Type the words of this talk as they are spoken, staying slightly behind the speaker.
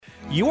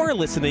You are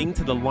listening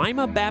to the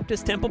Lima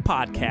Baptist Temple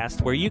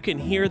podcast, where you can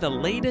hear the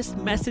latest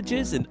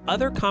messages and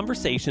other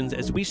conversations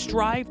as we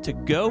strive to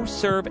go,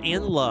 serve,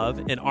 and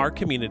love in our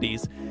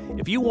communities.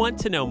 If you want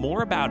to know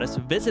more about us,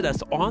 visit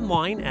us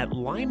online at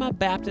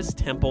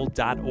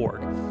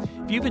limabaptisttemple.org.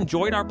 If you've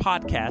enjoyed our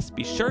podcast,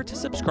 be sure to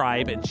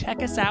subscribe and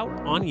check us out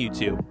on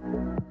YouTube.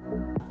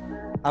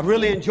 I've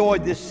really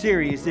enjoyed this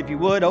series. If you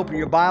would, open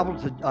your Bible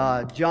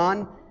to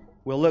John.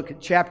 We'll look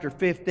at chapter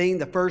 15,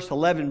 the first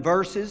 11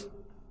 verses.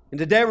 And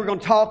today we're going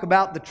to talk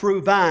about the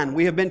true vine.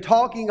 We have been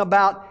talking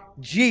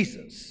about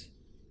Jesus,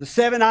 the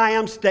 7 I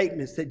am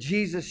statements that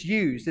Jesus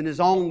used in His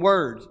own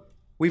words.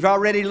 We've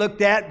already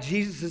looked at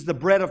Jesus is the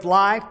bread of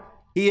life.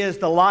 He is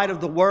the light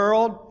of the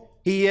world.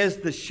 He is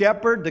the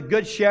shepherd, the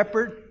good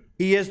shepherd.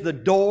 He is the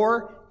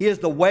door. He is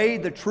the way,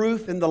 the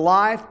truth, and the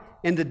life.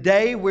 And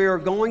today we are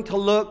going to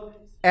look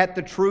at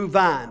the true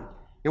vine.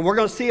 And we're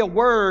going to see a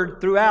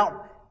word throughout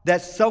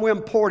that's so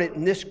important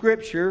in this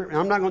scripture. And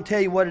I'm not going to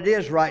tell you what it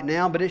is right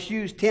now, but it's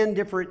used 10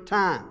 different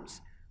times.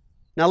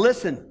 Now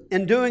listen,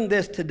 in doing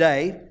this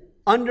today,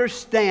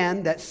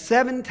 understand that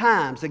 7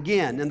 times,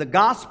 again, in the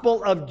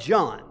Gospel of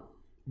John,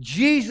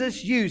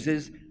 Jesus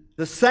uses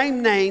the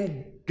same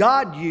name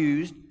God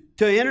used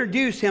to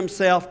introduce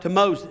Himself to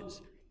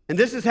Moses. And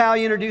this is how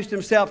He introduced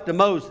Himself to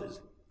Moses: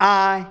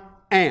 I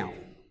am.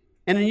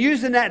 And in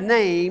using that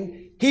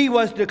name, He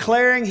was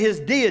declaring His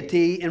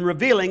deity and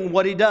revealing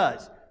what He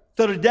does.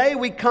 So today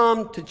we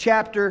come to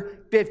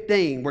chapter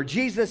 15, where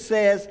Jesus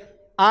says,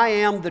 I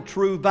am the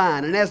true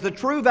vine. And as the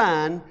true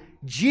vine,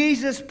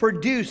 Jesus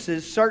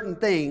produces certain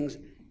things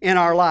in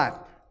our life.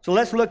 So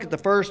let's look at the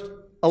first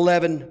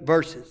 11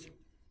 verses.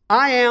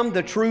 I am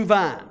the true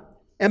vine,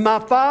 and my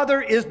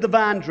Father is the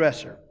vine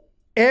dresser.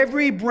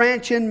 Every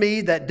branch in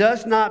me that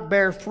does not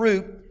bear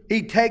fruit,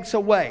 He takes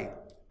away.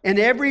 And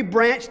every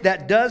branch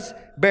that does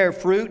bear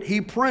fruit,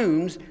 He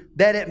prunes,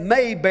 that it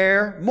may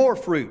bear more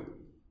fruit.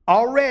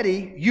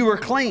 Already you are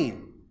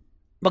clean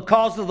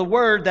because of the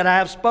word that I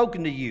have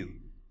spoken to you.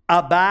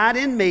 Abide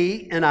in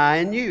me, and I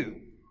in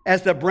you.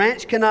 As the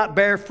branch cannot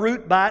bear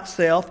fruit by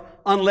itself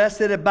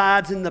unless it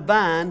abides in the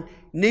vine,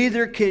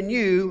 neither can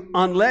you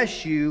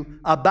unless you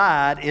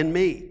abide in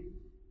me.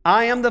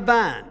 I am the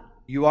vine,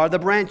 you are the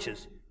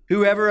branches.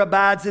 Whoever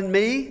abides in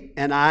me,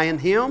 and I in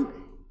him,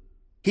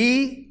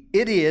 he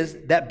it is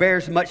that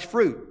bears much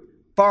fruit.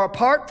 For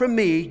apart from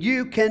me,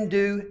 you can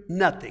do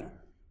nothing.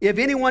 If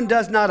anyone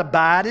does not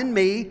abide in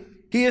me,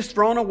 he is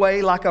thrown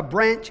away like a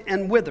branch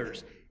and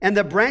withers, and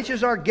the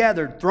branches are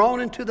gathered,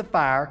 thrown into the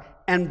fire,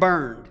 and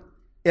burned.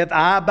 If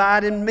I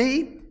abide in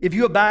me, if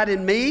you abide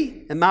in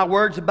me, and my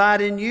words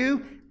abide in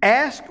you,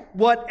 ask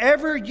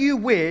whatever you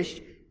wish,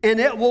 and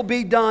it will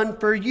be done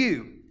for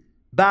you.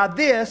 By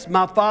this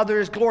my Father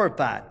is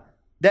glorified,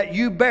 that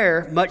you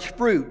bear much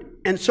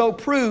fruit, and so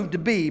prove to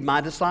be my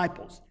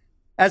disciples.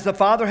 As the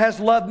Father has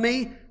loved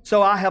me,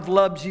 so I have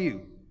loved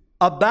you.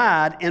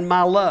 Abide in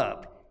my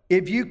love.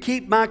 If you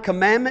keep my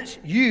commandments,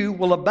 you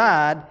will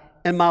abide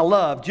in my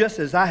love, just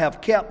as I have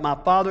kept my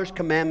Father's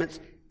commandments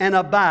and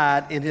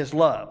abide in His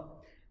love.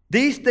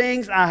 These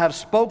things I have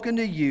spoken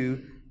to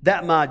you,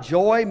 that my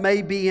joy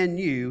may be in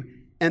you,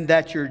 and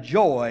that your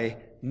joy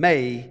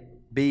may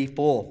be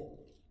full.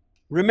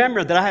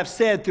 Remember that I have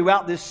said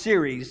throughout this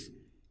series,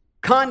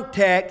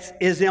 context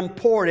is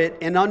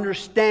important in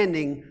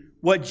understanding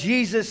what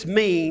Jesus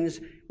means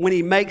when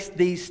He makes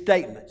these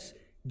statements.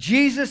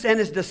 Jesus and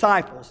His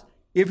disciples,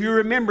 if you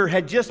remember,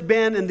 had just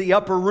been in the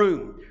upper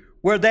room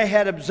where they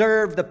had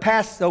observed the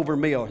Passover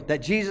meal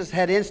that Jesus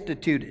had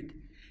instituted.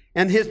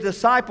 And His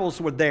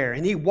disciples were there,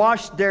 and He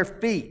washed their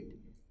feet.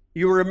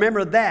 You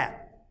remember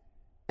that.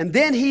 And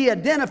then He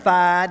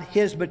identified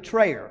His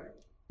betrayer,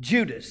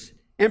 Judas,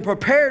 and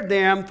prepared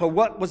them for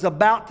what was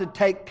about to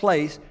take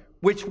place,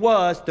 which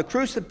was the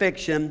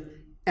crucifixion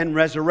and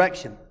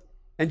resurrection.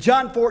 In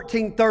John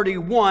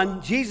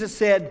 14:31, Jesus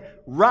said,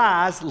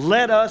 rise,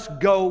 let us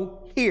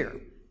go here.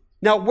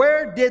 Now,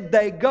 where did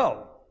they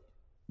go?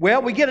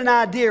 Well, we get an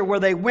idea where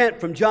they went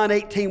from John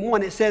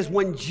 18:1. It says,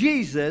 when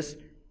Jesus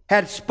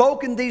had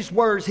spoken these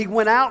words, He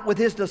went out with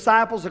His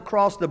disciples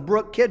across the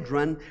brook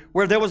Kidron,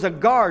 where there was a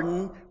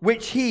garden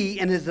which He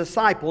and His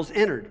disciples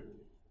entered.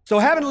 So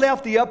having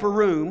left the upper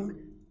room,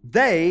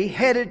 they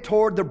headed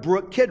toward the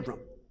brook Kidron,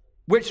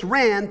 which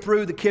ran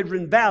through the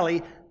Kidron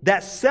Valley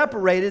that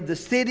separated the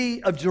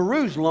city of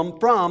Jerusalem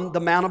from the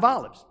Mount of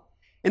Olives.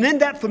 And in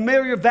that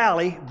familiar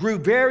valley grew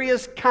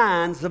various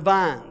kinds of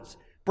vines.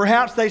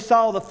 Perhaps they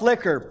saw the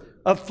flicker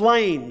of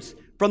flames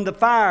from the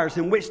fires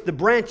in which the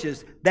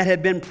branches that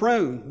had been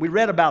pruned, we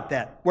read about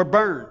that, were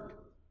burned.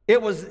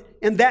 It was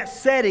in that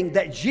setting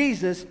that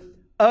Jesus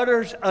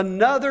utters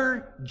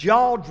another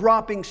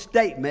jaw-dropping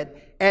statement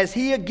as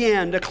He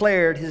again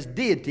declared His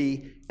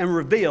deity and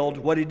revealed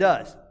what He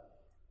does.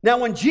 Now,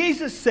 when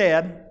Jesus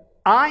said,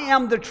 I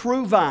am the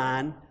true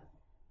vine,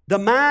 the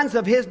minds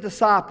of His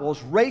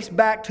disciples raced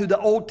back to the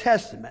Old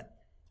Testament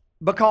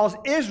because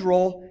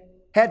Israel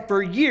had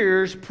for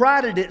years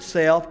prided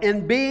itself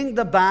in being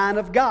the vine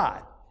of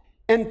God.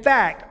 In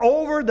fact,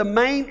 over the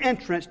main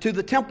entrance to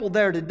the temple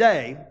there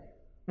today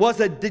was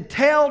a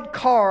detailed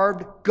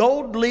carved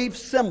gold leaf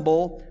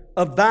symbol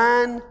of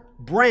vine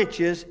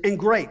branches and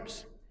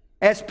grapes.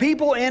 As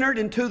people entered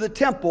into the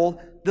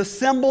temple, the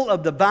symbol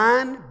of the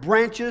vine,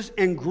 branches,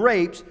 and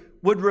grapes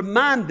would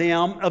remind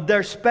them of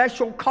their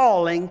special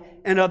calling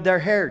and of their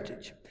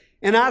heritage.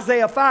 In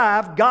Isaiah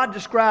 5, God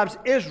describes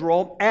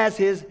Israel as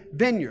his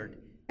vineyard.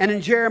 And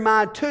in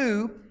Jeremiah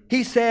 2,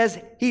 he says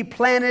he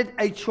planted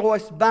a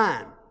choice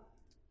vine.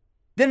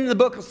 Then in the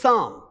book of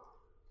Psalm,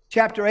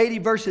 chapter 80,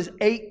 verses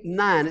 8 and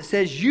 9, it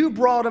says, "You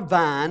brought a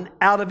vine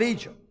out of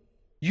Egypt.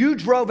 You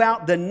drove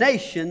out the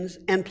nations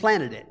and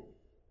planted it.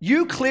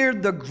 You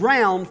cleared the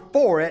ground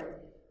for it.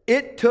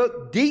 It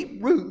took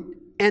deep root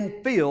and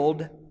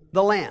filled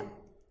the land."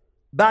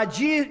 By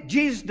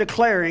Jesus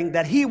declaring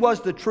that he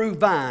was the true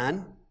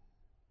vine,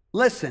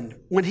 listen,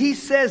 when he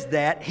says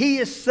that, he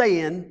is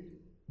saying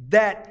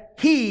that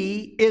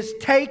he is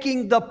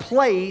taking the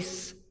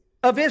place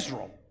of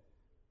Israel.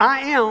 I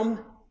am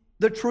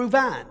the true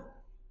vine.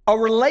 A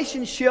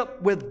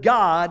relationship with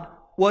God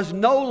was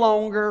no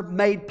longer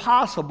made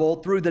possible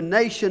through the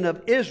nation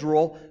of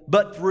Israel,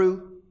 but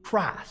through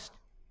Christ.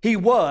 He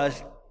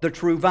was the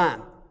true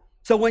vine.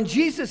 So when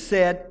Jesus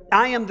said,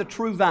 "I am the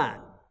true vine,"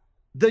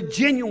 the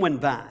genuine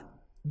vine,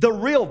 the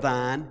real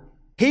vine,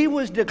 he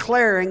was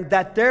declaring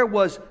that there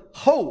was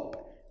hope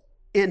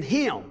in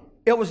him.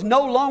 It was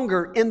no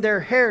longer in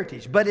their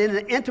heritage, but in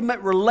an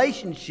intimate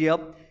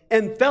relationship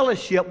and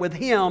fellowship with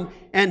him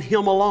and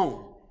him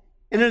alone.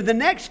 And in the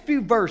next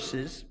few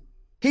verses,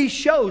 he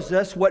shows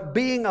us what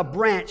being a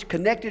branch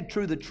connected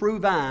to the true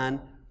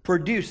vine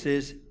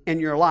produces in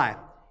your life.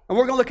 And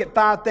we're going to look at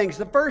 5 things.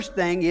 The first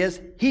thing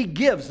is he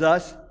gives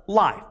us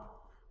life.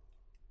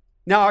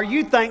 Now, are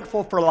you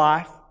thankful for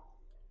life?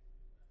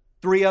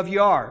 3 of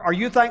you are. Are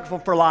you thankful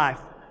for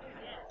life?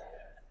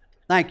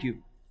 Thank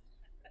you.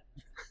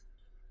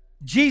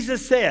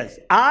 Jesus says,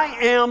 "I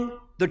am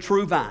the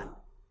true vine,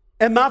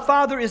 and my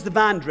Father is the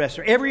vine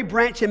dresser. Every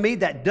branch in me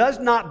that does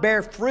not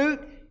bear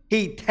fruit,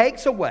 he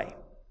takes away.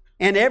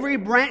 And every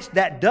branch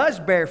that does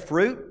bear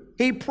fruit,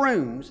 he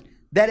prunes,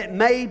 that it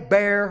may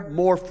bear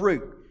more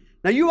fruit."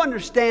 Now you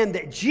understand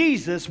that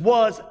Jesus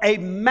was a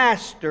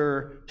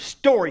master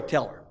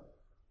storyteller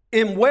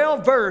and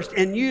well-versed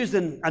in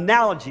using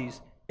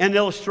analogies and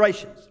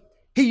illustrations.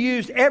 He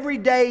used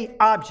everyday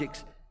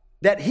objects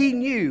that he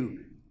knew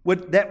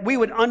that we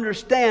would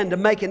understand to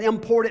make an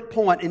important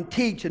point and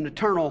teach an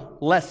eternal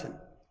lesson.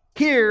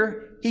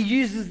 Here, he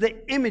uses the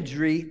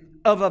imagery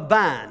of a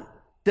vine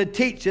to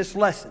teach this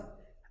lesson.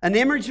 An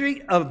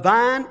imagery of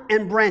vine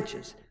and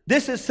branches.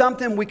 This is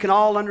something we can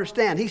all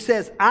understand. He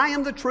says, "I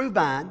am the true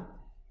vine,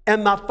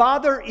 and my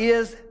Father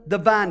is the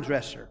vine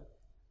dresser.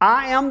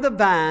 I am the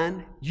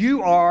vine,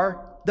 you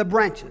are the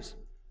branches."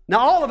 Now,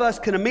 all of us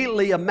can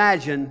immediately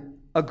imagine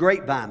a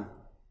grapevine.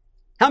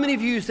 How many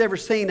of you have ever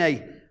seen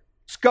a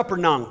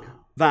scuppernong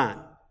vine?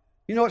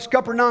 You know what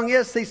scuppernong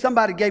is? See,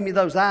 somebody gave me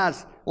those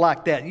eyes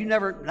like that.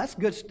 That's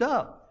good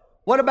stuff.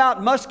 What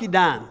about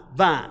muscadine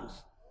vines?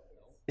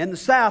 In the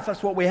South,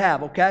 that's what we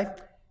have, okay?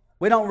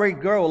 We don't really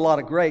grow a lot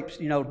of grapes,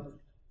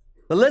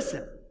 But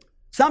listen,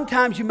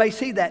 sometimes you may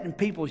see that in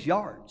people's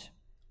yards.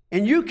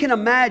 And you can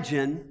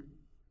imagine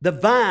the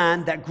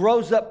vine that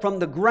grows up from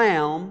the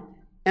ground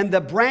and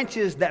the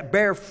branches that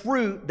bear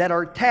fruit that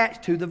are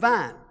attached to the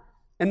vine.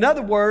 In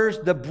other words,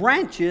 the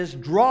branches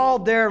draw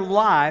their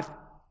life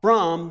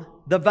from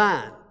the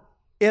vine.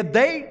 If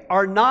they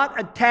are not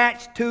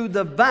attached to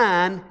the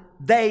vine,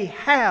 they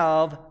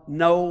have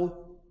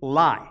no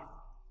life.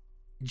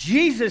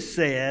 Jesus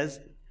says,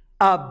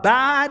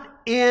 "Abide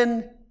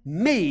in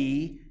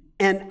me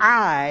and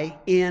I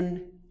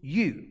in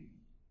you."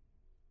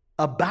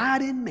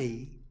 Abide in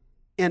me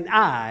and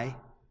I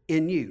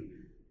in you.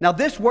 Now,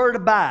 this word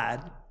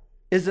abide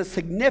is a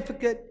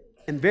significant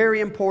and very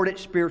important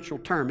spiritual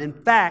term. In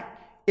fact,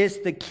 it's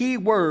the key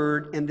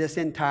word in this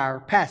entire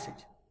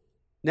passage.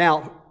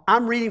 Now,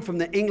 I'm reading from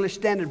the English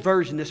Standard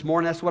Version this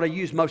morning. That's what I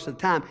use most of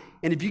the time.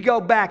 And if you go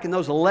back in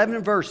those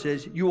 11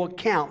 verses, you will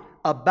count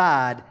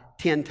abide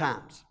 10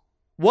 times.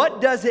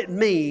 What does it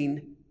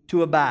mean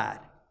to abide?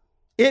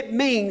 It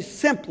means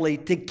simply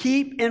to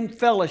keep in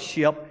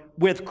fellowship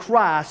with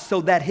Christ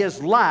so that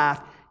his life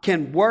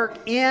can work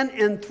in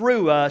and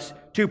through us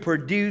to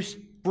produce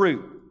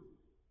fruit.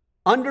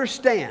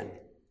 Understand,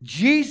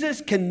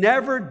 Jesus can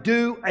never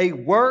do a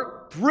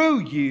work through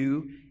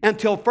you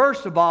until,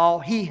 first of all,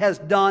 he has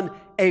done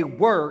a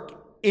work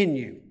in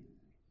you.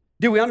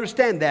 Do we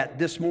understand that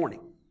this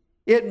morning?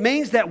 It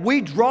means that we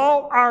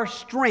draw our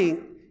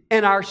strength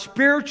and our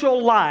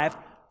spiritual life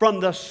from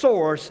the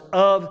source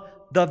of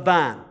the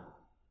vine.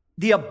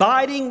 The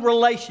abiding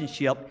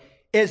relationship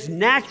is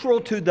natural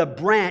to the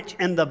branch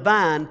and the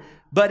vine,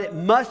 but it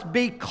must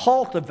be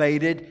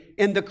cultivated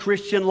in the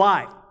Christian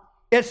life.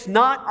 It's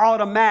not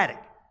automatic.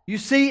 You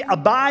see,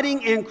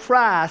 abiding in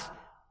Christ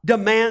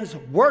demands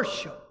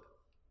worship,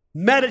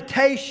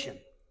 meditation,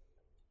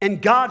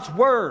 and God's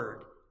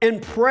Word,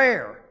 and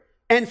prayer,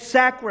 and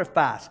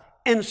sacrifice,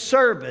 and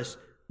service.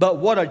 But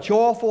what a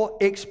joyful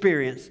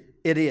experience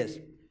it is.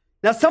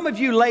 Now, some of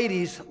you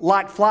ladies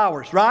like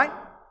flowers, right?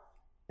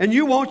 And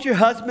you want your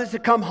husbands to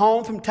come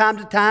home from time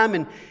to time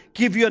and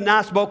give you a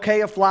nice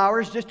bouquet of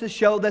flowers just to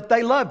show that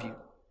they love you.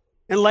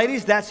 And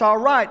ladies, that's all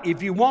right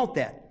if you want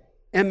that.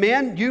 And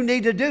men, you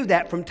need to do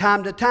that from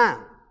time to time.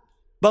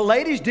 But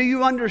ladies, do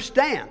you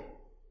understand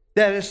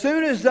that as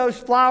soon as those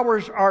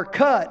flowers are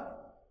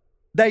cut,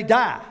 they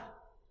die?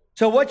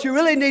 So what you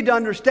really need to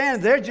understand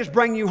is they're just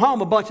bringing you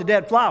home a bunch of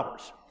dead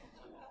flowers.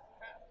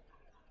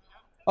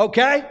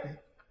 Okay?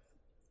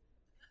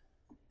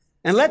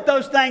 And let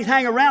those things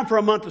hang around for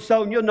a month or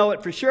so and you'll know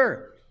it for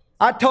sure.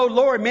 I told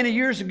Lori many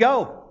years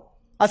ago,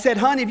 I said,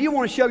 honey, if you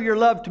want to show your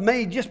love to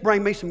me, just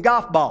bring me some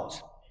golf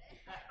balls.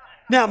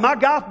 Now, my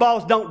golf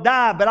balls don't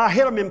die, but I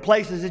hit them in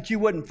places that you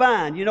wouldn't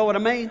find. You know what I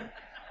mean?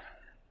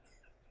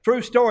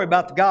 True story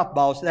about the golf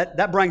balls.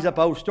 That brings up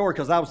an old story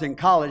because I was in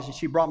college and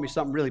she brought me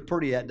something really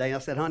pretty that day. And I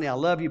said, honey, I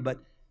love you, but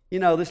you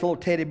know, this little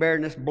teddy bear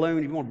and this balloon,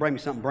 if you want to bring me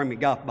something, bring me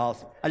golf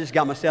balls. I just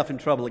got myself in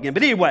trouble again.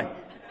 But anyway,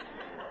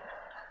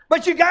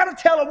 but you got to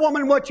tell a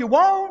woman what you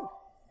want.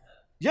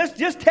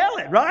 Just tell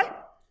it, right?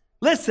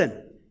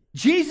 Listen,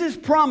 Jesus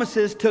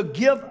promises to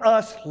give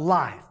us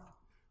life.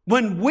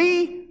 When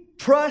we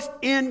trust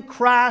in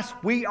Christ,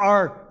 we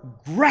are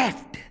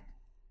grafted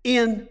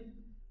in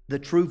the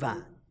true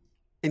vine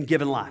and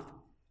given life.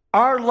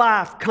 Our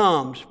life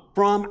comes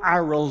from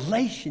our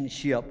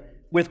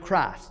relationship with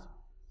Christ.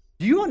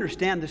 Do you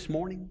understand this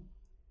morning?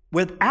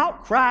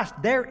 Without Christ,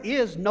 there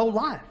is no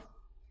life.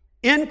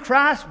 In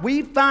Christ,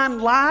 we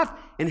find life,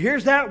 and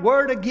here's that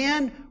word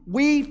again,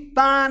 we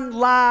find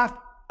life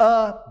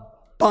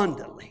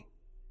abundantly.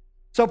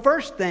 So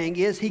first thing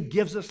is He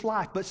gives us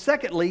life. But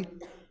secondly,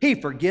 He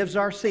forgives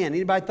our sin.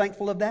 Anybody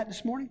thankful of that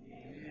this morning?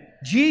 Amen.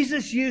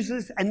 Jesus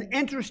uses an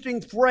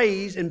interesting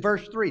phrase in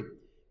verse 3.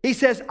 He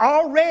says,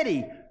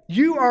 already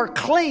you are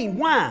clean.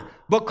 Why?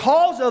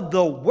 Because of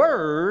the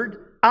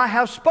word I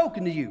have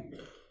spoken to you.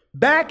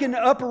 Back in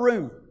the upper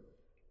room,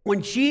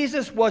 when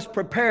Jesus was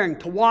preparing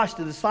to wash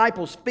the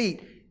disciples'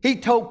 feet, He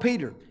told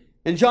Peter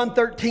in John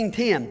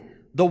 13:10,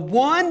 the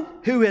one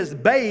who is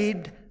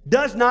bathed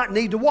does not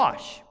need to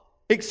wash,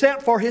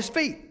 except for his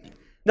feet.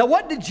 Now,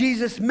 what did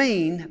Jesus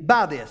mean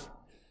by this?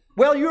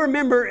 Well, you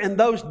remember in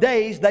those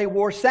days they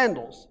wore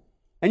sandals.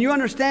 And you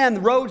understand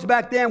the roads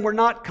back then were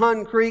not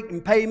concrete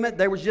and pavement.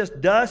 They were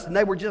just dust and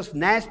they were just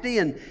nasty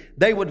and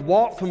they would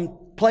walk from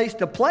place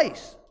to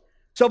place.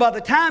 So by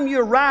the time you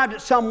arrived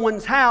at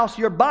someone's house,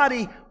 your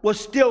body was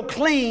still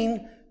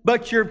clean,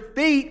 but your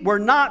feet were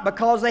not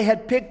because they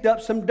had picked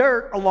up some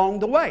dirt along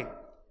the way.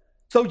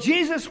 So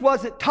Jesus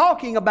wasn't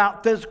talking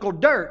about physical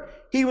dirt.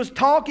 He was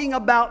talking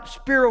about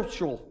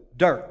spiritual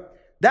dirt.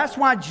 That's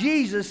why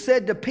Jesus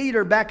said to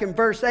Peter back in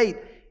verse 8,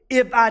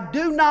 if I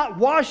do not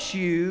wash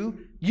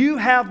you, you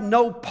have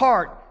no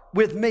part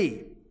with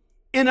me.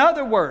 In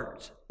other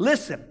words,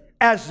 listen,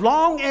 as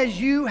long as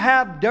you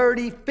have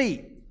dirty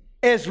feet,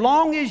 as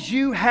long as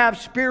you have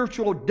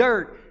spiritual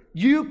dirt,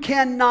 you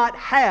cannot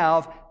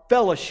have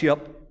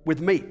fellowship with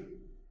me.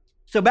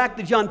 So back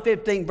to John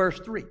 15, verse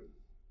 3.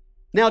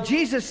 Now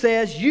Jesus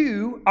says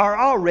you are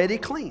already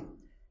clean.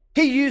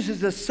 He uses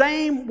the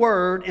same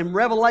word in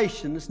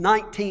Revelations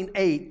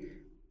 19:8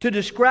 to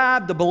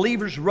describe the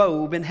believer's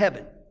robe in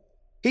heaven.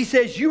 He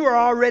says you are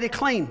already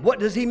clean. What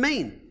does he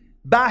mean?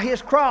 By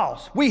His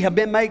cross, we have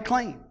been made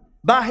clean.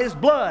 By His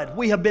blood,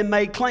 we have been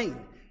made clean.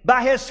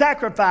 By His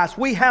sacrifice,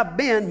 we have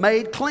been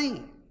made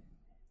clean.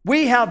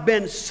 We have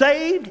been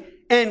saved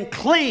and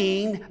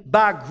clean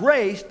by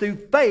grace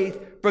through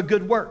faith for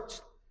good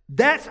works.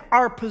 That's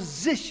our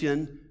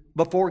position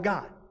before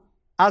God.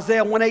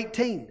 Isaiah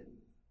 1:18.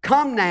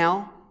 Come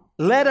now,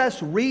 let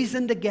us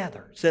reason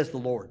together, says the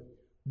Lord.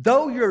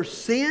 Though your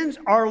sins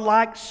are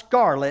like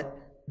scarlet,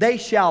 they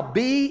shall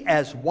be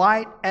as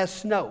white as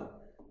snow.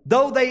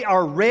 Though they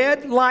are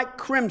red like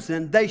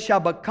crimson, they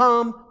shall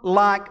become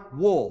like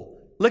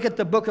wool. Look at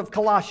the book of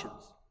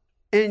Colossians.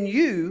 And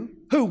you,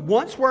 who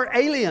once were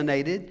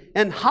alienated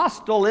and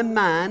hostile in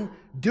mind,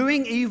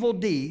 doing evil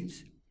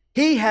deeds,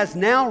 He has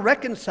now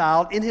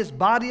reconciled in His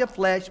body of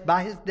flesh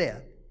by His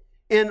death,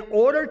 in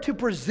order to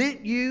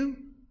present you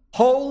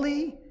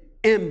holy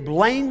and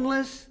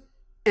blameless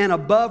and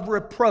above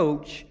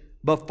reproach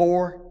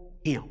before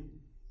Him.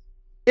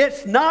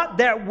 It's not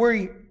that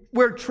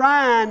we're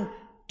trying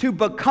to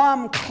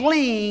become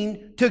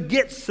clean to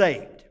get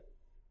saved.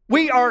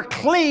 We are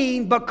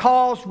clean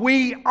because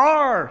we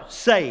are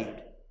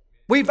saved.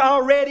 We've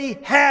already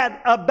had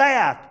a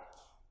bath.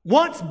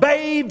 Once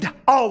bathed,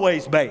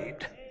 always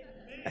bathed.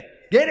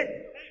 Get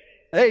it?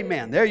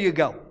 Amen. There you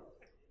go.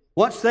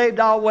 Once saved,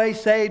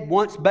 always saved.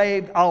 Once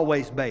bathed,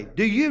 always bathed.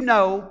 Do you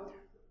know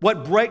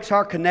what breaks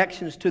our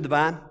connections to the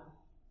vine?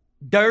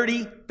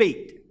 Dirty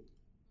feet.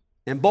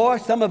 And boy,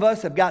 some of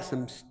us have got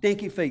some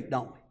stinky feet,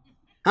 don't we?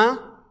 Huh?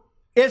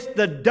 It's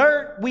the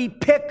dirt we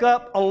pick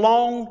up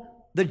along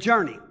the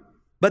journey.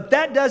 But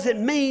that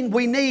doesn't mean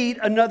we need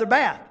another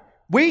bath.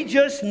 We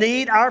just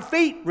need our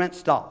feet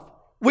rinsed off.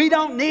 We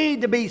don't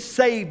need to be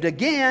saved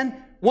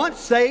again. Once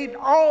saved,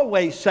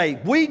 always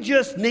saved. We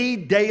just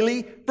need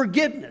daily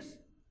forgiveness.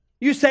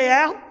 You say,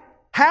 Al,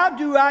 How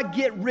do I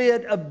get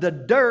rid of the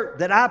dirt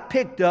that I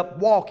picked up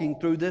walking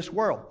through this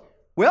world?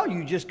 Well,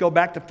 you just go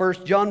back to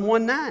 1 John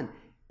 1:9.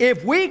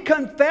 If we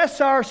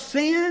confess our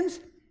sins,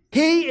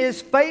 He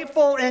is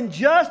faithful and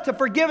just to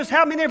forgive us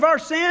how many of our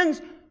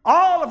sins?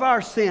 All of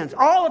our sins,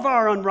 all of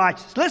our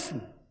unrighteousness.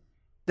 Listen,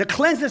 to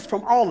cleanse us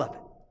from all of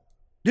it.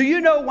 Do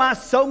you know why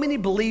so many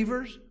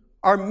believers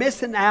are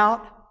missing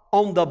out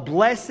on the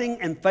blessing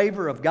and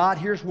favor of God?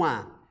 Here's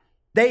why.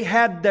 They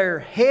have their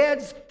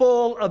heads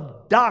full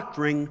of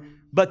doctrine,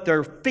 but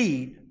their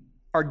feet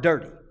are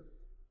dirty.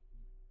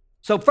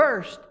 So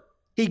first,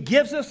 He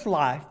gives us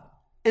life.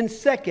 And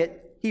second,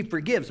 He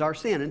forgives our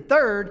sin. And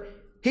third,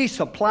 He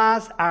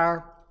supplies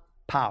our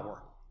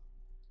power.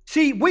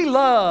 See, we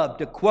love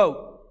to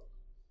quote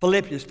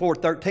Philippians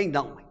 4:13,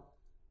 don't we?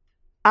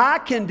 I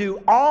can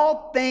do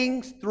all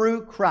things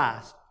through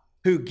Christ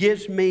who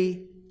gives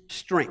me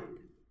strength.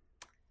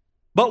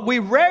 But we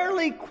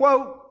rarely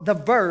quote the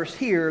verse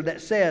here that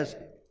says,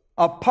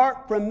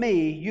 apart from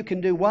me, you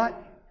can do what?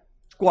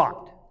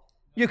 Squat.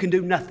 You can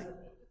do nothing.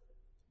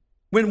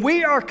 When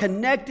we are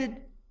connected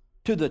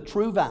to the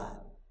true vine,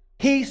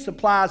 He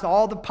supplies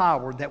all the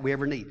power that we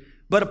ever need.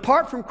 But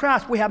apart from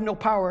Christ, we have no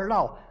power at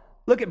all.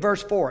 Look at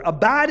verse 4.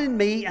 Abide in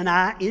me and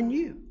I in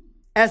you.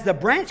 As the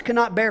branch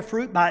cannot bear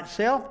fruit by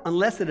itself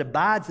unless it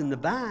abides in the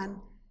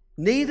vine,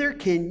 neither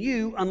can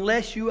you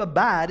unless you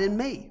abide in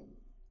me.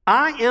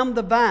 I am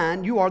the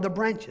vine, you are the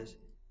branches.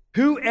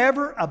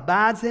 Whoever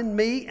abides in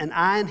me and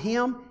I in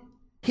him,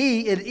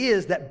 he it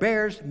is that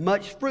bears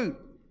much fruit.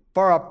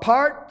 For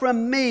apart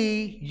from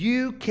me,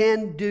 you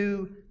can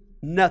do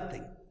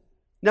nothing.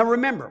 Now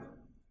remember,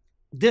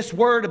 this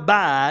word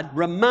abide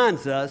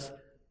reminds us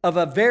of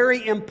a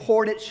very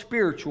important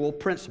spiritual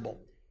principle.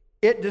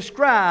 It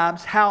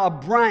describes how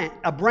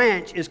a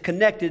branch is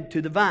connected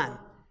to the vine.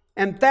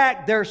 In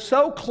fact, they're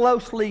so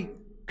closely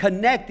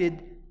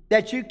connected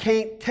that you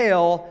can't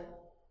tell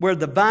where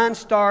the vine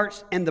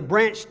starts and the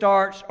branch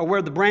starts, or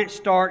where the branch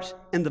starts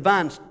and the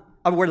vine,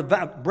 or where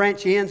the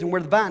branch ends and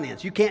where the vine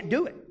ends. You can't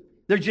do it.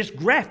 They're just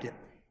grafted.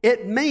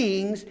 It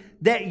means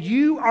that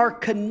you are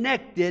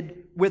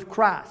connected with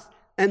Christ.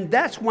 And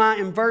that's why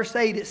in verse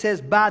 8 it says,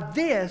 by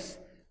this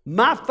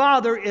my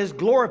Father is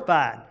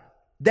glorified.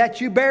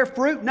 That you bear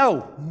fruit?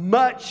 No,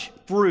 much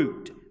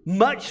fruit.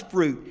 Much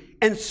fruit.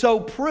 And so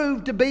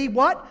prove to be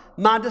what?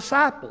 My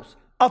disciples.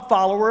 A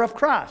follower of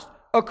Christ.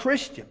 A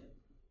Christian.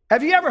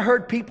 Have you ever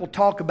heard people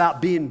talk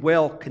about being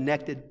well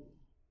connected?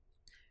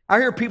 I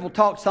hear people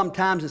talk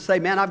sometimes and say,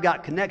 man, I've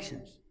got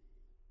connections.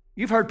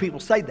 You've heard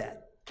people say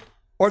that.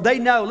 Or they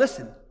know,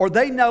 listen, or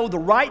they know the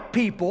right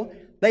people.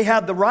 They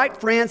have the right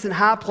friends in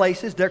high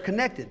places. They're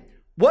connected.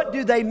 What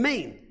do they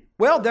mean?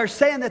 Well, they're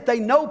saying that they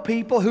know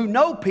people who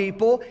know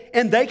people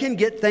and they can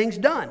get things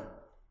done.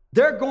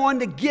 They're going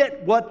to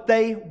get what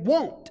they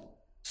want.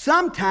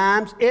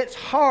 Sometimes it's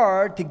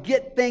hard to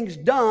get things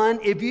done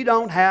if you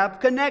don't have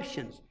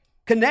connections.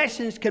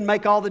 Connections can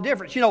make all the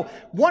difference. You know,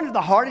 one of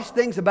the hardest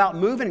things about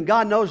moving, and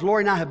God knows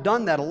Lori and I have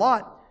done that a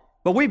lot,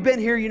 but we've been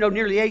here,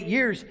 nearly 8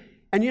 years.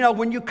 And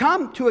when you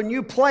come to a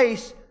new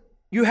place,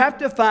 you have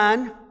to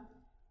find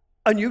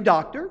a new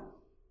doctor.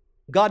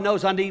 God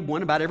knows I need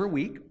one about every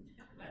week.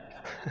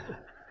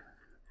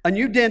 A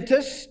new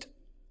dentist,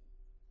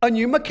 a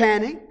new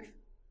mechanic,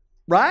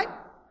 right?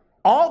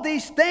 All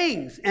these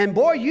things. And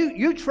boy,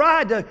 you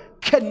try to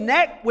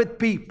connect with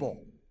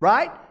people,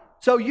 right?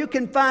 So you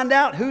can find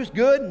out who's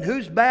good and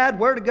who's bad,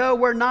 where to go,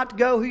 where not to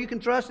go, who you can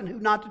trust and who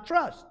not to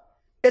trust.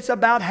 It's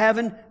about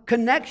having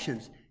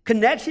connections.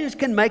 Connections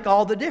can make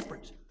all the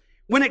difference.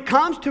 When it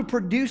comes to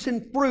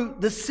producing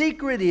fruit, the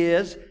secret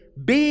is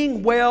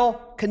being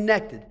well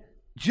connected.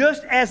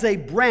 Just as a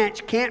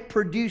branch can't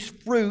produce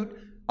fruit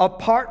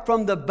apart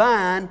from the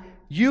vine,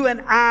 you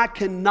and I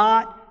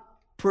cannot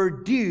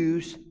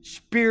produce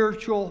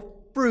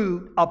spiritual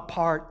fruit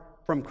apart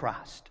from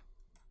Christ.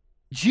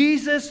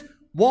 Jesus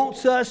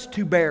wants us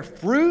to bear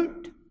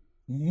fruit,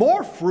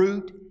 more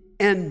fruit,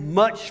 and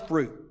much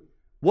fruit.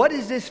 What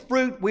is this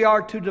fruit we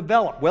are to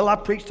develop? Well, I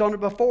preached on it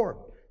before.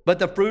 But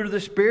the fruit of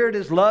the Spirit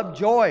is love,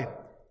 joy,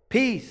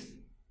 peace,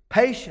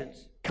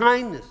 patience,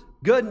 kindness,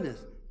 goodness,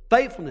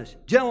 faithfulness,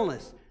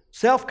 gentleness,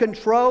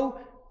 self-control.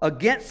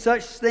 Against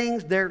such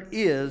things there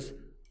is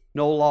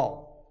no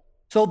law.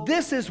 So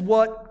this is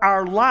what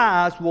our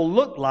lives will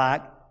look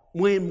like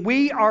when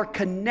we are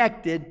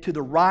connected to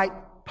the right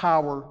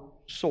power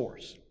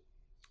source.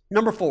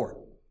 Number 4,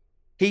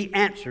 He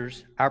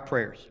answers our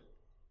prayers.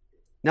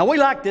 Now we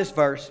like this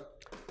verse.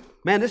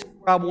 Man, this is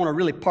where I want to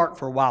really park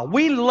for a while.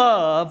 We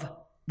love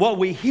what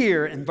we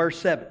hear in verse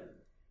 7.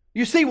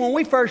 You see, when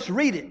we first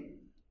read it,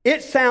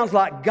 it sounds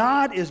like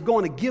God is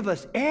going to give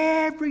us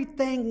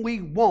everything we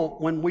want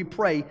when we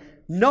pray,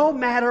 no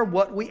matter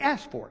what we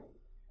ask for.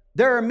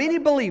 There are many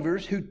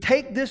believers who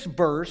take this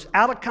verse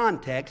out of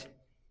context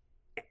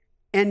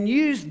and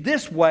use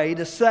this way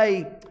to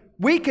say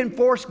we can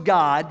force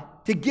God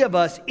to give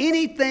us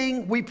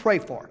anything we pray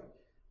for.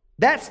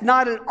 That's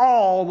not at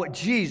all what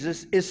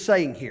Jesus is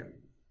saying here.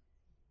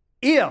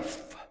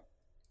 If,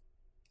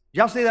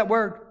 y'all see that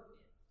word?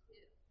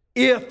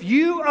 If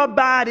you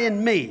abide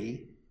in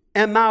me,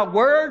 and my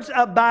words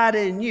abide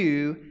in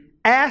you,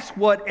 ask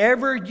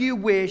whatever you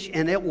wish,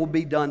 and it will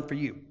be done for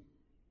you.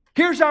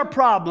 Here's our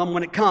problem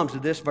when it comes to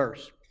this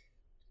verse.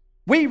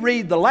 We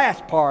read the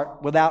last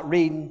part without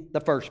reading the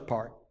first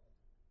part.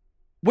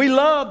 We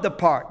love the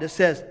part that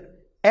says,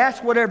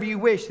 ask whatever you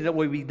wish, and it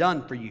will be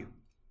done for you.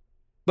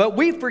 But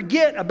we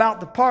forget about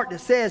the part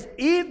that says,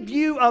 if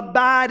you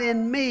abide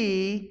in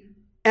me,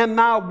 and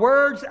my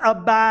words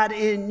abide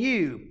in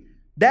you.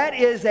 That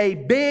is a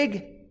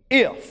big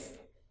if.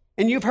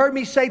 And you've heard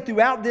me say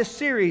throughout this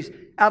series,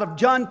 out of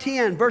John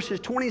 10, verses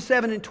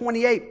 27 and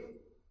 28,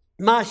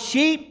 my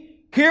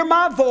sheep hear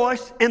my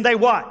voice, and they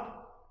what?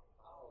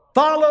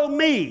 Follow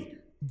me.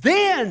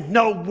 Then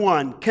no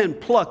one can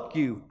pluck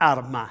you out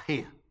of my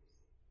hand.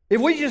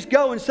 If we just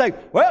go and say,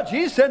 well,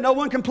 Jesus said no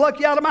one can pluck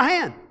you out of my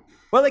hand.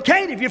 Well, they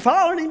can't if you're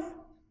following him,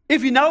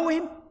 if you know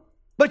him.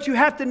 But you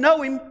have to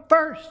know him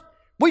first.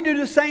 We do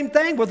the same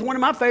thing with one of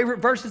my favorite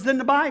verses in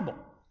the Bible.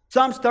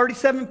 Psalms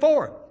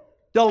 37:4.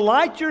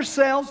 Delight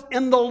yourselves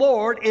in the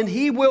Lord, and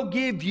he will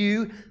give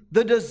you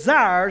the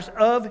desires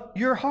of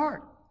your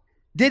heart.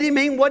 Did he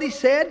mean what he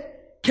said?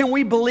 Can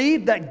we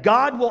believe that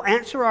God will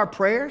answer our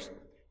prayers?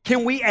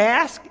 Can we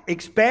ask,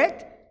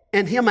 expect,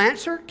 and him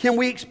answer? Can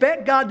we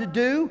expect God to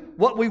do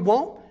what we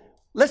want?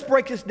 Let's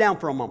break this down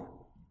for a moment.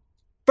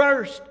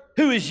 First,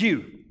 who is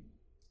you?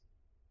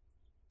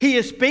 He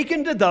is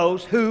speaking to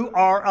those who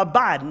are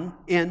abiding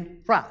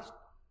in Christ,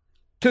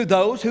 to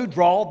those who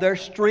draw their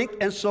strength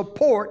and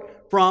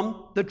support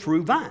from the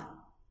true vine,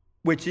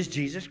 which is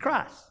Jesus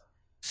Christ.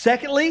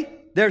 Secondly,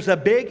 there's a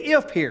big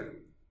if here.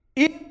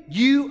 If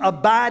you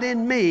abide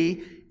in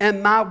me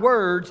and my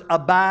words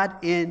abide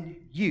in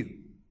you.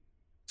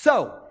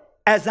 So,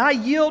 as I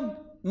yield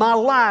my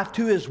life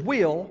to his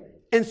will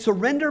and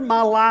surrender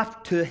my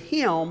life to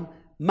him,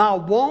 my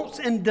wants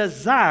and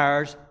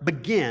desires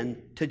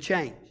begin to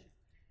change.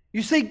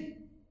 You see,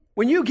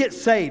 when you get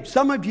saved,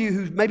 some of you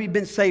who've maybe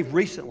been saved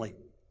recently,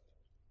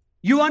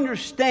 you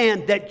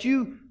understand that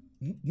you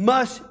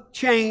must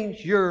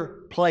change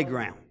your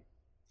playground.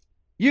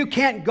 You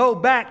can't go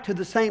back to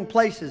the same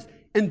places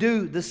and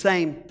do the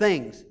same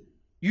things.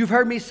 You've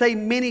heard me say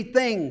many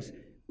things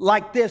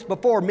like this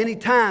before, many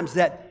times,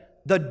 that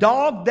the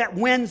dog that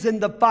wins in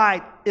the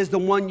fight is the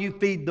one you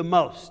feed the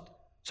most.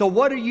 So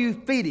what are you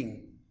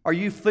feeding? Are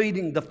you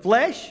feeding the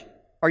flesh?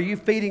 Are you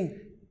feeding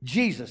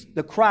Jesus,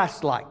 the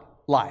Christ-like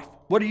life?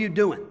 What are you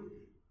doing?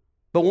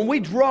 But when we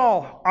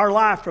draw our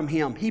life from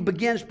him, he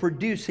begins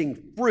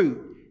producing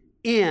fruit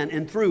in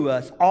and through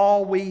us.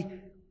 All we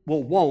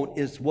will want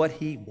is what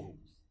he wants.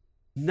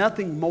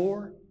 Nothing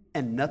more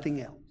and nothing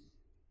else.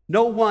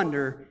 No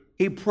wonder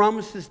he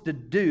promises to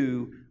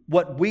do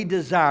what we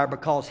desire,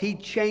 because he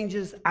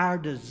changes our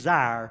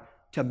desire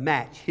to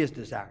match his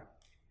desire.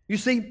 You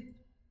see,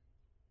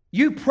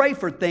 you pray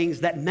for things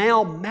that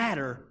now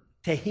matter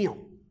to him.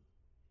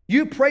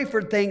 You pray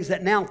for things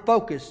that now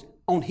focus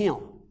on him.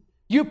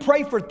 You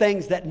pray for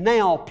things that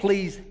now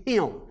please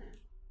him.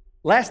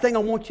 Last thing I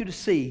want you to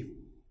see,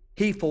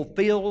 he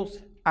fulfills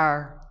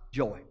our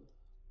joy.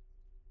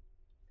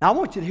 Now, I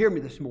want you to hear me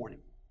this morning.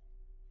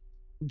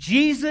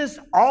 Jesus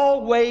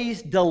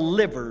always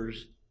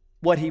delivers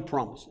what he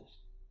promises.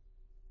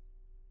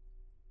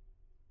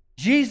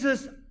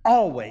 Jesus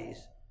always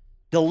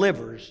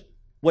delivers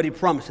what he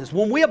promises.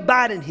 When we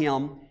abide in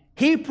him,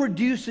 he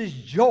produces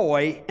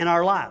joy in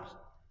our lives.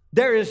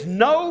 There is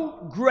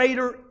no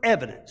greater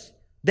evidence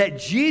that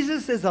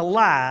Jesus is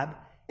alive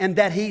and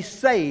that he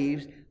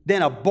saves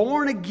than a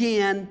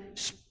born-again,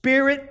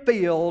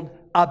 spirit-filled,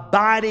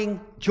 abiding,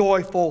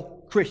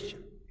 joyful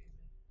Christian.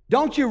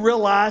 Don't you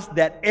realize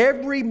that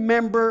every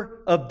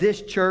member of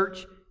this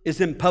church is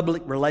in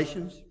public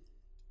relations?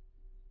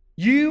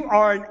 You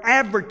are an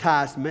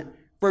advertisement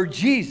for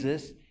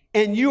Jesus,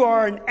 and you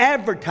are an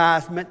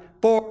advertisement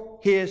for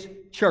his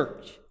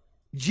church.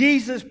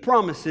 Jesus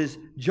promises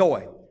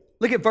joy.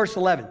 Look at verse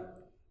 11.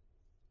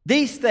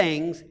 These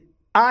things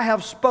I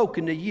have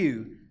spoken to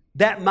you,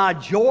 that my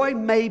joy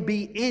may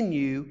be in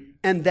you,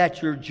 and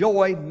that your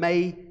joy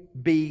may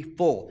be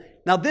full.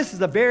 Now, this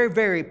is a very,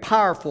 very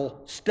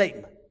powerful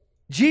statement.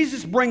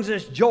 Jesus brings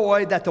us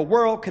joy that the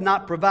world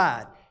cannot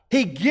provide.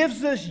 He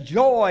gives us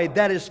joy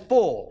that is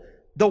full.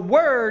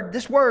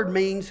 This word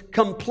means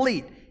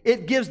complete.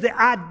 It gives the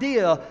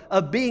idea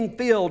of being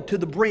filled to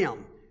the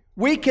brim.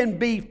 We can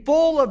be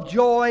full of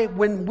joy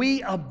when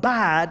we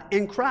abide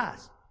in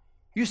Christ.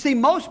 You see,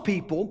 most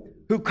people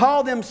who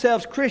call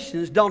themselves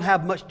Christians don't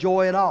have much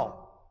joy at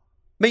all.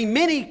 I mean,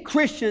 many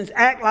Christians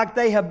act like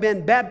they have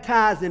been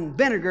baptized in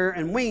vinegar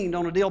and weaned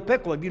on a dill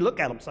pickle if you look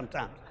at them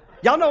sometimes.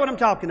 Y'all know what I'm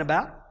talking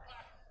about.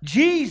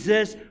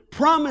 Jesus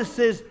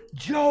promises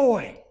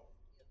joy.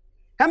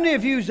 How many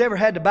of you have ever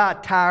had to buy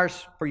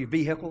tires for your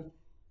vehicle?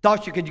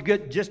 Thought you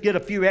could just get a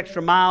few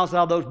extra miles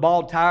out of those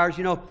bald tires?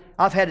 You know,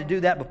 I've had to do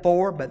that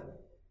before, but,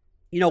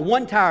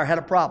 one tire had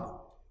a problem.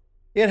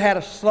 It had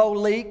a slow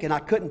leak, and I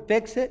couldn't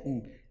fix it.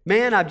 And,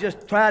 man, I've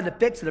just tried to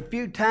fix it a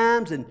few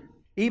times and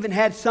even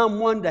had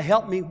someone to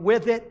help me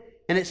with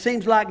it. And it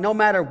seems like no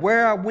matter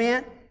where I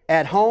went,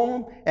 at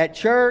home, at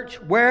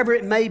church, wherever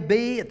it may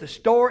be, at the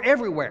store,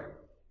 everywhere.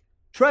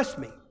 Trust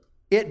me,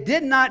 it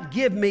did not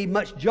give me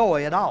much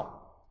joy at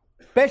all.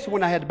 Especially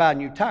when I had to buy a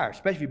new tire,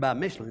 especially if you buy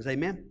Michelin's,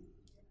 amen?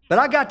 But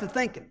I got to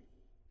thinking,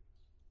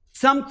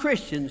 some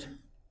Christians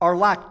are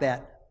like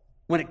that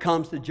when it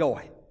comes to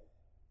joy.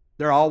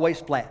 They're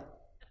always flat.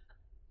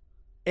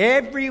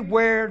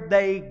 Everywhere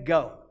they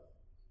go,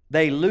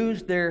 they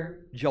lose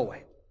their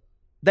joy.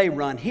 They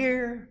run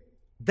here,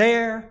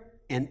 there,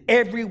 and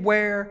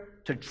everywhere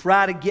to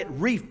try to get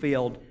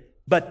refilled,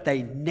 but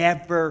they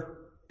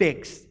never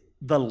fix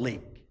the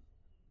leak.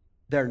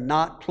 They're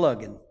not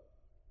plugging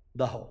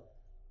the hole.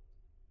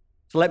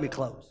 So let me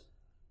close.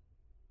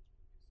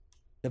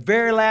 The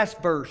very last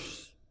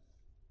verse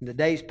in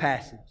today's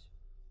passage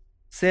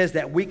says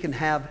that we can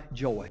have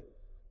joy.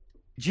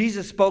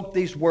 Jesus spoke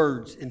these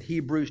words in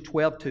Hebrews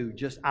 12:2,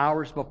 just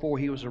hours before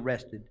he was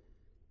arrested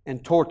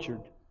and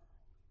tortured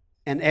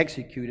and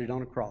executed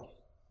on a cross.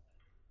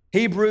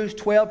 Hebrews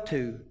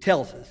 12:2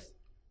 tells us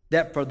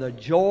that for the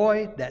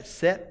joy that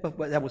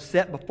was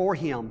set before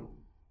him,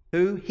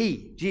 who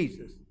he,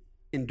 Jesus,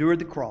 endured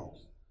the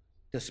cross,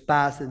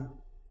 despising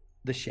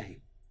the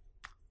shame.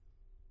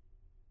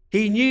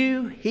 He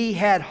knew he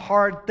had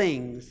hard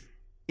things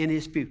in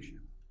his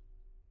future.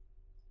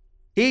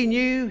 He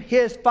knew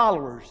his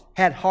followers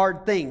had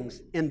hard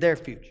things in their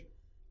future.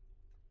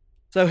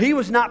 So he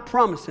was not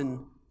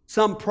promising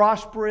some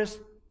prosperous,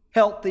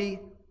 healthy,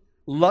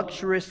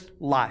 luxurious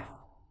life.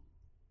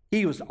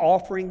 He was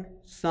offering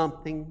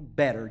something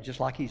better, just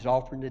like he's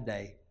offering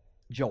today,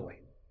 joy.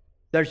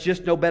 There's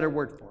just no better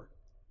word for it.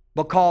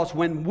 Because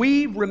when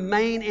we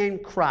remain in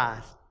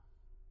Christ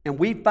and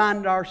we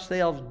find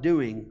ourselves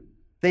doing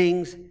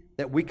things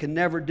that we can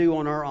never do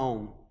on our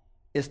own,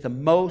 it's the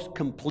most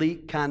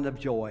complete kind of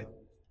joy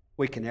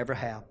we can ever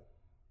have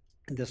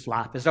in this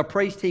life. As our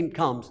praise team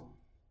comes,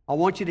 I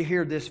want you to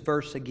hear this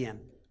verse again.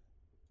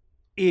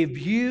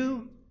 If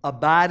you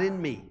abide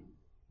in me,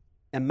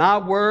 and my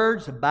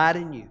words abide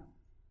in you,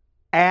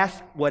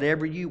 ask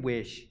whatever you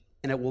wish,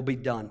 and it will be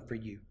done for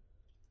you.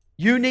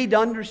 You need to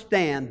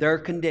understand their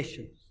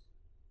conditions.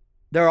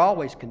 There are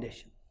always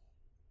conditions.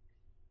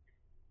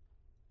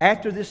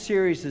 After this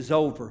series is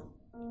over,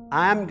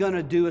 I'm going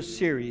to do a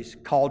series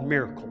called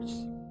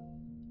Miracles.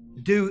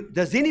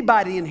 Does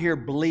anybody in here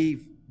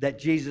believe that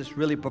Jesus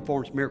really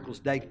performs miracles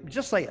today?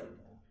 Just say it.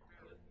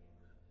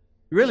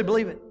 You really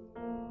believe it?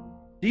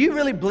 Do you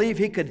really believe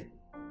he could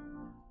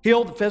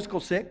heal the physical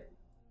sick?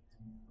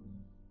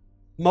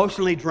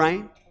 Emotionally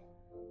drained?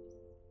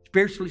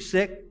 Spiritually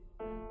sick?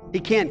 He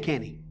can't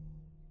he?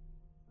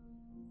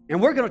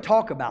 And we're going to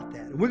talk about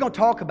that. We're going to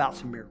talk about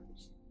some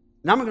miracles.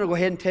 And I'm going to go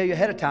ahead and tell you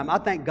ahead of time, I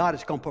think God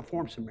is going to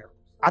perform some miracles.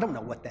 I don't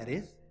know what that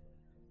is.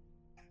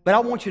 But I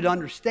want you to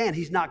understand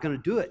he's not going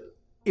to do it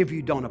if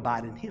you don't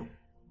abide in him.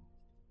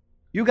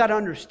 You got to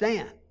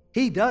understand,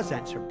 he does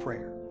answer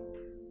prayer.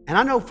 And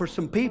I know for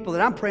some people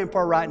that I'm praying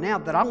for right now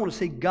that I want to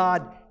see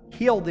God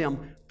heal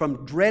them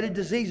from dreaded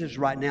diseases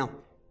right now,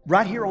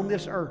 right here on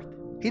this earth.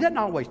 He doesn't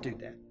always do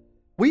that.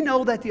 We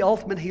know that the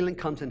ultimate healing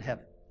comes in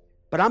heaven.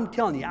 But I'm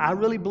telling you, I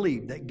really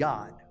believe that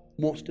God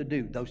wants to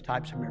do those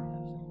types of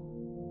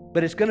miracles.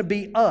 But it's going to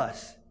be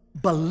us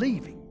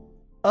believing,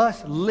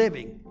 us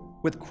living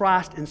with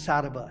Christ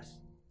inside of us.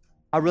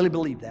 I really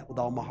believe that with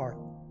all my heart.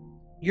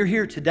 You're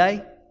here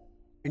today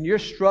and you're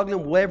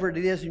struggling, whatever it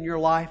is in your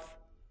life.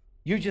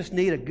 You just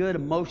need a good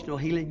emotional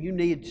healing. You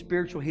need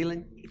spiritual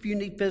healing. If you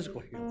need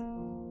physical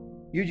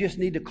healing, you just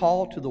need to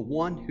call to the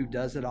one who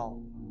does it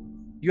all.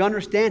 You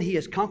understand he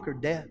has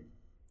conquered death.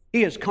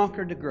 He has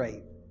conquered the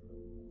grave.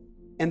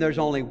 And there's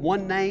only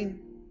one name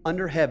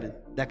under heaven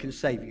that can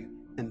save you,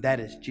 and that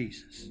is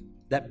Jesus.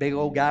 That big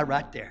old guy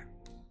right there,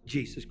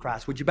 Jesus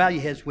Christ. Would you bow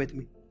your heads with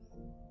me?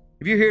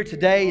 If you're here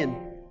today and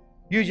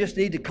you just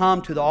need to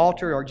come to the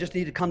altar or just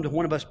need to come to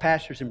one of us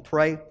pastors and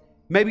pray,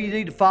 maybe you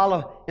need to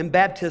follow in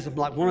baptism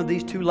like one of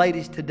these two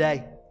ladies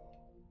today.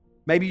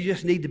 Maybe you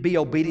just need to be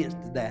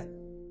obedient to that.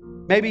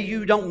 Maybe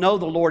you don't know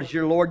the Lord as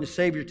your Lord and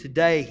Savior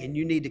today and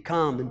you need to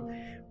come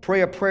and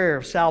pray a prayer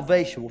of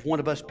salvation with one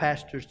of us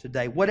pastors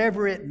today.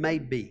 Whatever it may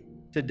be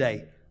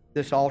today,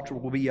 this altar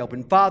will be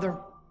open. Father,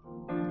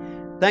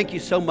 thank you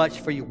so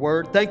much for your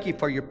word. Thank you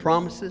for your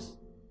promises.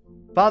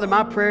 Father,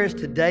 my prayer is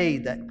today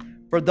that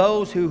for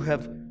those who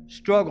have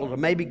struggled or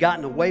maybe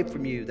gotten away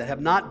from you, that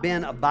have not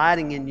been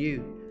abiding in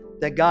you,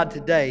 that God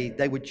today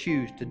they would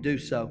choose to do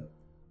so.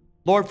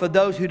 Lord, for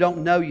those who don't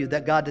know you,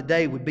 that God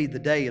today would be the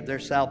day of their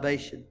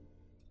salvation.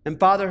 And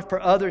Father,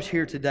 for others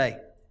here today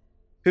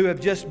who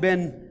have just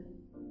been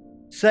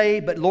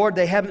saved, but Lord,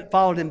 they haven't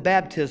followed in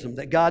baptism,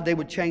 that God, they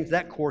would change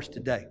that course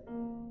today.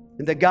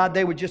 And that God,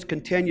 they would just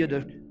continue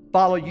to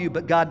follow you,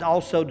 but God,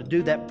 also to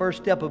do that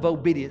first step of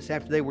obedience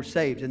after they were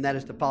saved, and that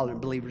is to follow in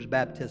believers'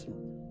 baptism.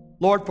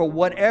 Lord, for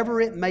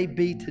whatever it may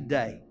be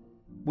today,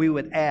 we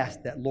would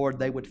ask that, Lord,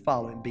 they would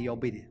follow and be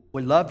obedient.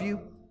 We love you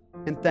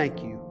and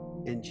thank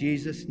you. In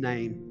Jesus'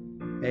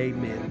 name,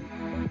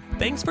 amen.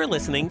 Thanks for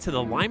listening to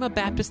the Lima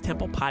Baptist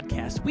Temple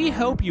podcast. We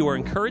hope you are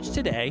encouraged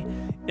today,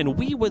 and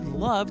we would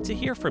love to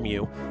hear from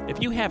you. If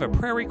you have a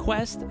prayer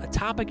request, a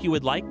topic you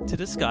would like to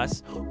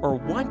discuss, or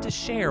want to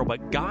share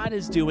what God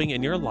is doing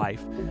in your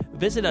life,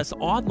 visit us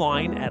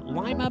online at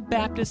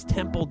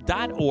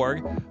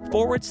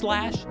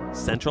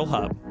limabaptisttemple.org/Central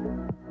Hub.